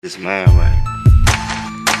This mind right.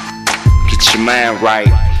 Get your mind right.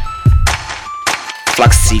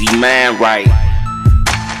 Floc City mind right.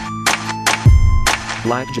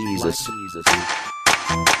 Black Jesus.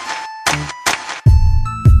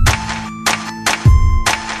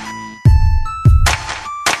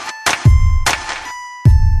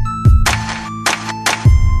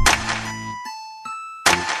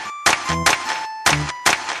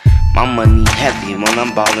 My money heavy when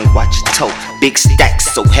I'm ballin', watch your toe. Big stacks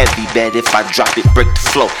so heavy, bad if I drop it, break the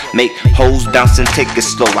flow. Make hoes bounce and take it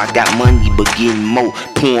slow. I got money but getting more.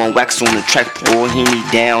 Pouring wax on the track, pour Henny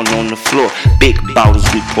down on the floor. Big bottles,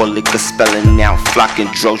 we pour liquor, spelling out Floc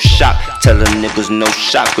and Dro shop. Tell them niggas no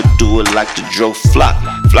shot, could do it like the Dro Floc.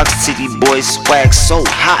 Floc City boys swag so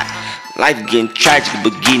hot. Life getting tragic,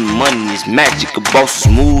 but getting money is magic. A boss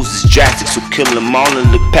moves is drastic, so kill them all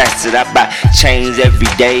and look past it. I buy chains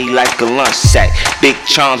every day like a lunch sack. Big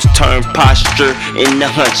charms turn posture in the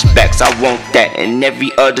hunchbacks. I want that and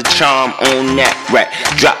every other charm on that rack.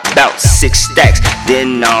 Drop about 6 stacks,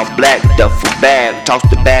 then all black duffel bag. Toss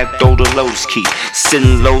the bag, throw the lotus key.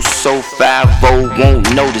 Sitting low, so 5-0 won't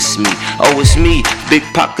notice me. Oh, it's me, big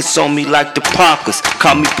pockets on me like the Parkers.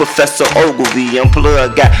 Call me Professor Ogilvy,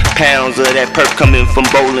 unplugged, got pounds of that perp coming from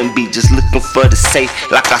Bowling Beach. Just looking for the safe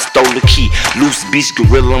like I stole the key. Loose beach,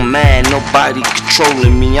 gorilla man, nobody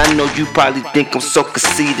controlling me. I know you probably think I'm so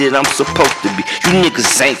conceited, I'm supposed to be. You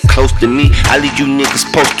niggas ain't close to me, I leave you niggas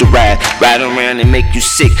posterized. Ride around and make you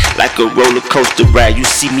sick like a roller coaster ride. You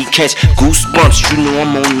see me catch goosebumps, you know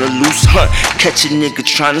I'm on a loose hunt. Catch a nigga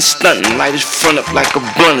trying to stunt and light his front up like a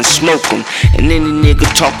blunt and smoke him. And any nigga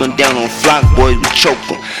talking down on Floc boys, we choke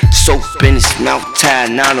him. Soap in his mouth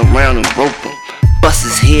tied, not around and rope him. Bust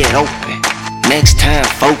his head open, next time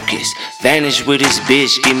focus. Vanish with his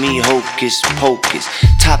bitch, give me hocus pocus.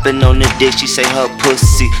 Topping on the dick, she say her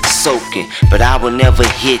pussy soaking, but I will never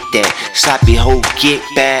hit that. Sloppy hoe, get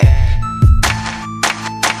back.